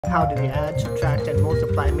How do we add, subtract, and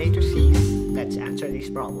multiply matrices? Let's answer these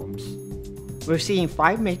problems. We're seeing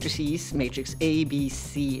 5 matrices, matrix A, B,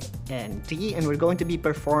 C, and D, and we're going to be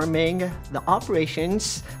performing the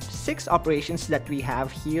operations, 6 operations that we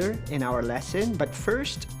have here in our lesson. But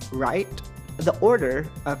first, write the order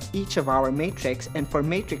of each of our matrix. And for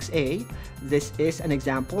matrix A, this is an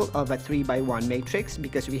example of a 3x1 matrix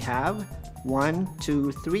because we have 1,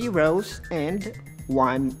 2, 3 rows and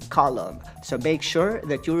 1 column. So make sure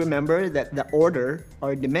that you remember that the order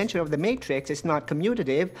or dimension of the matrix is not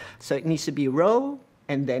commutative, so it needs to be row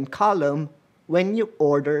and then column when you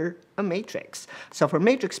order a matrix. So for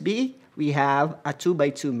matrix B, we have a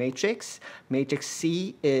 2x2 matrix. Matrix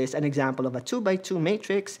C is an example of a 2x2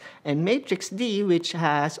 matrix, and matrix D, which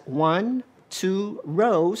has 1, 2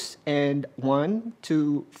 rows and 1,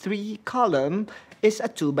 2, 3 column, is a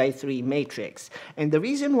 2x3 matrix. And the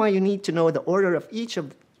reason why you need to know the order of each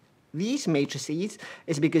of these matrices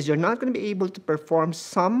is because you're not going to be able to perform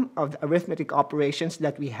some of the arithmetic operations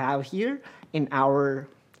that we have here in our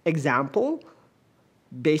example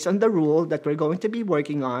based on the rule that we're going to be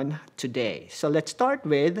working on today. So let's start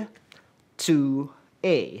with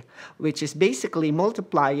 2A, which is basically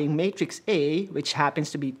multiplying matrix A, which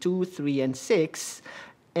happens to be 2, 3, and 6,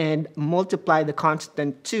 and multiply the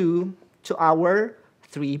constant 2 to our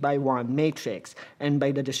 3x1 matrix. And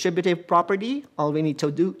by the distributive property, all we need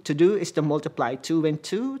to do is to multiply 2 and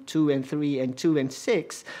 2, 2 and 3, and 2 and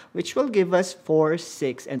 6, which will give us 4,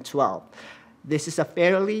 6, and 12. This is a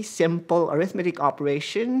fairly simple arithmetic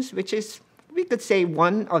operations, which is, we could say,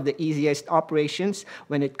 one of the easiest operations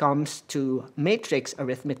when it comes to matrix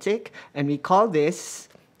arithmetic, and we call this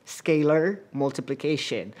scalar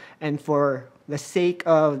multiplication. And for the sake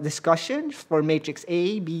of discussion, for matrix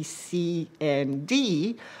A, B, C, and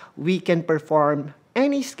D, we can perform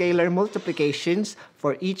any scalar multiplications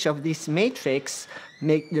for each of these matrices,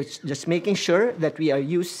 just making sure that we are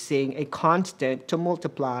using a constant to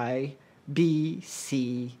multiply B,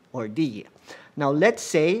 C, or D. Now let's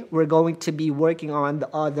say we're going to be working on the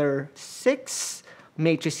other 6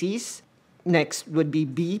 matrices. Next would be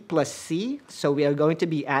B plus C. So we are going to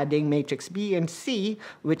be adding matrix B and C,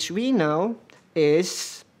 which we know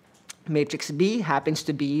is matrix B happens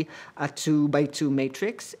to be a 2x2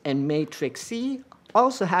 matrix, and matrix C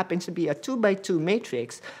also happens to be a 2x2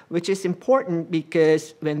 matrix, which is important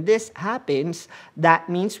because when this happens, that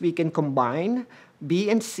means we can combine B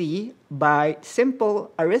and C by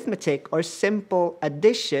simple arithmetic or simple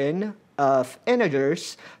addition of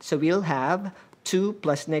integers. So we'll have 2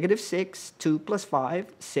 plus -6, 2 plus 5,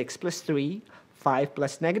 6 plus 3, 5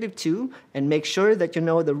 plus -2, and make sure that you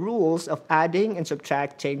know the rules of adding and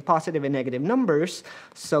subtracting positive and negative numbers,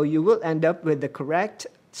 so you will end up with the correct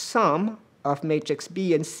sum of matrix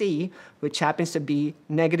B and C, which happens to be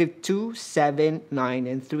 -2, 7, 9,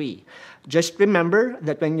 and 3. Just remember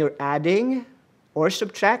that when you're adding or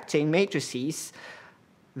subtracting matrices,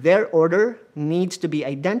 their order needs to be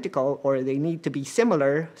identical, or they need to be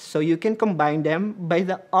similar, so you can combine them by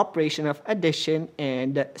the operation of addition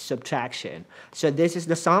and subtraction. So this is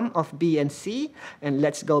the sum of B and C, and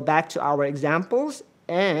let's go back to our examples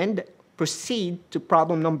and proceed to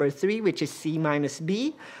problem number 3, which is C minus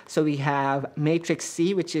B. So we have matrix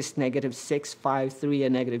C, which is -6, 5, 3,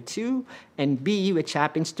 and -2, and B, which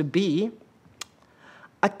happens to be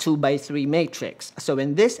a 2x3 matrix. So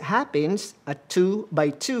when this happens, a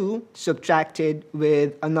 2x2 subtracted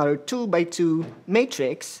with another 2x2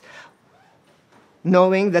 matrix,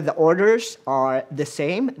 knowing that the orders are the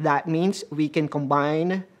same, that means we can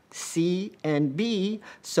combine C and B.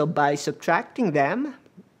 So by subtracting them,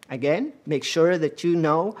 again, make sure that you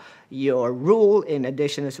know your rule in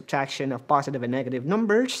addition and subtraction of positive and negative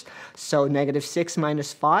numbers. So -6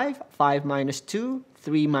 minus 5, 5 minus 2,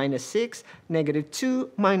 3 minus 6, -2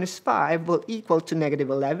 minus 5 will equal to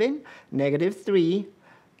 -11, -3,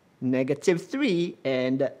 -3,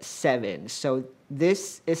 and 7. So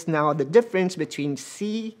this is now the difference between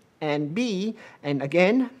C and B. And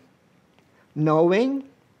again, knowing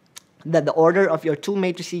that the order of your 2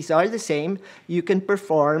 matrices are the same, you can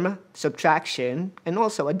perform subtraction and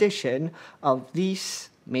also addition of these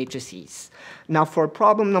matrices. Now for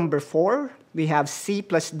problem number 4, we have C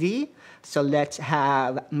plus D. So let's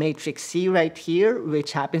have matrix C right here,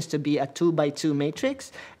 which happens to be a 2x2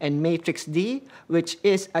 matrix, and matrix D, which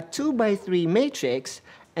is a 2x3 matrix.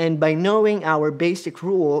 And by knowing our basic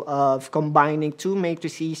rule of combining 2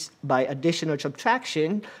 matrices by addition or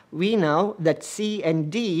subtraction, we know that C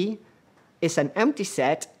and D is an empty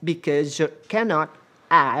set because you cannot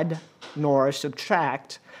add nor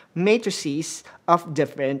subtract matrices of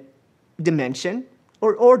different dimension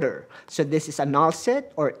or order. So this is a null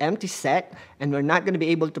set or empty set, and we're not going to be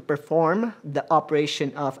able to perform the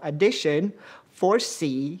operation of addition for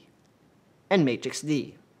C and matrix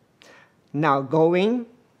D. Now going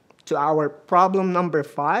to our problem number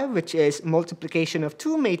 5, which is multiplication of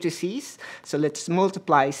two matrices. So let's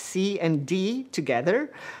multiply C and D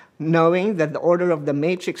together, knowing that the order of the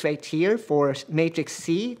matrix right here for matrix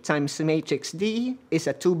C times matrix D is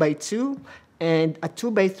a 2 by 2 and a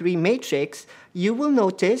 2 by 3 matrix. You will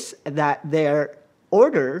notice that their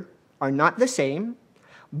order are not the same,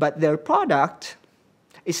 but their product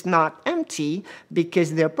is not empty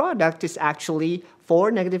because their product is actually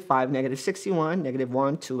 4, -5, -61,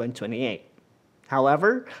 -1, 2, and 28.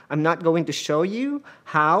 However, I'm not going to show you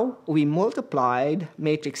how we multiplied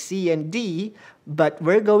matrix C and D, but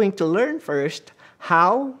we're going to learn first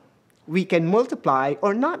how we can multiply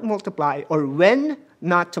or not multiply, or when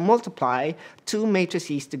not to multiply two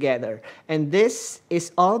matrices together. And this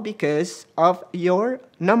is all because of your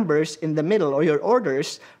numbers in the middle, or your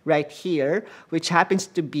orders right here, which happens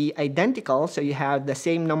to be identical. So you have the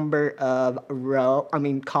same number of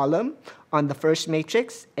column on the first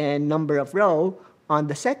matrix and number of row on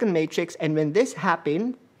the second matrix. And when this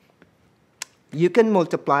happens, you can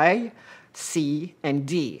multiply C and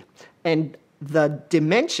D. And the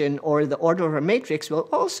dimension or the order of a matrix will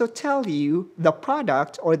also tell you the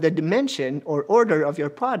product or the dimension or order of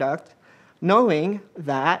your product, knowing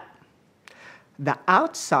that the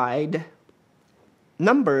outside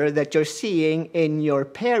number that you're seeing in your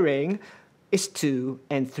pairing is 2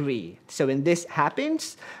 and 3. So when this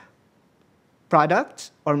happens,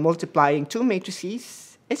 product or multiplying two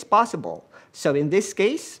matrices is possible. So in this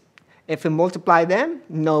case, if we multiply them,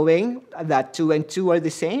 knowing that 2 and 2 are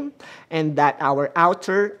the same, and that our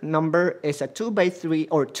outer number is a 2 by 3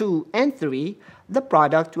 or 2 and 3, the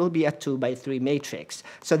product will be a 2 by 3 matrix.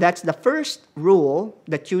 So that's the first rule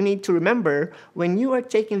that you need to remember when you are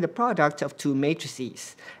taking the product of two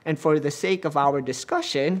matrices. And for the sake of our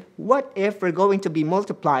discussion, what if we're going to be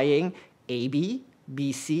multiplying AB,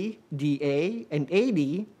 BC, DA, and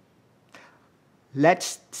AD?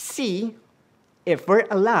 Let's see if we're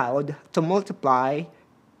allowed to multiply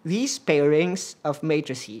these pairings of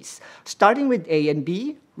matrices. Starting with A and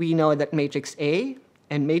B, we know that matrix A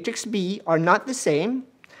and matrix B are not the same,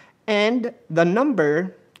 and the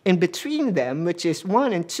number in between them, which is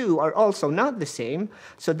 1 and 2, are also not the same.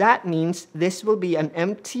 So that means this will be an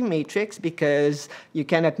empty matrix because you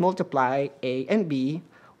cannot multiply A and B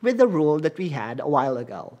with the rule that we had a while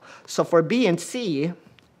ago. So for B and C,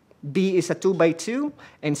 B is a 2 by 2,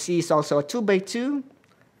 and C is also a 2 by 2.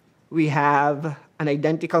 We have an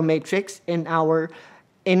identical matrix in our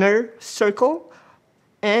inner circle,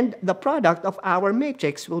 and the product of our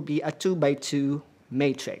matrix will be a 2 by 2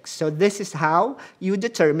 matrix. So this is how you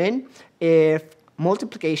determine if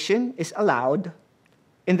multiplication is allowed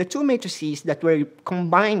in the two matrices that we're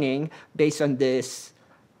combining based on this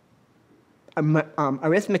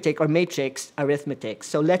arithmetic or matrix arithmetic.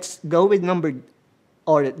 So let's go with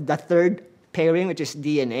the third pairing, which is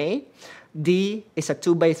D and A. D is a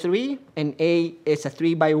 2 by 3, and A is a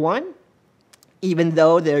 3 by 1, even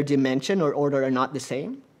though their dimension or order are not the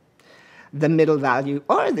same. The middle value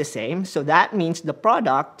are the same, so that means the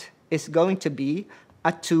product is going to be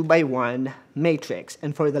a 2 by 1 matrix.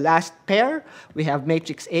 And for the last pair, we have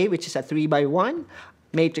matrix A, which is a 3 by 1,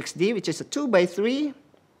 matrix D, which is a 2 by 3,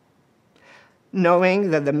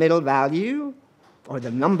 knowing that the middle value or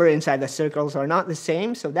the number inside the circles are not the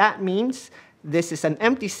same. So that means this is an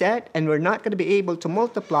empty set, and we're not going to be able to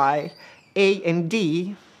multiply A and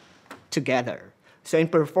D together. So in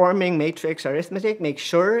performing matrix arithmetic, make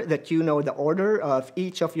sure that you know the order of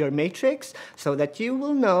each of your matrix so that you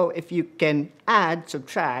will know if you can add,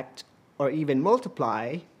 subtract, or even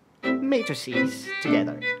multiply matrices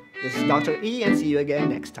together. This is Dr. E, and see you again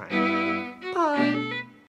next time.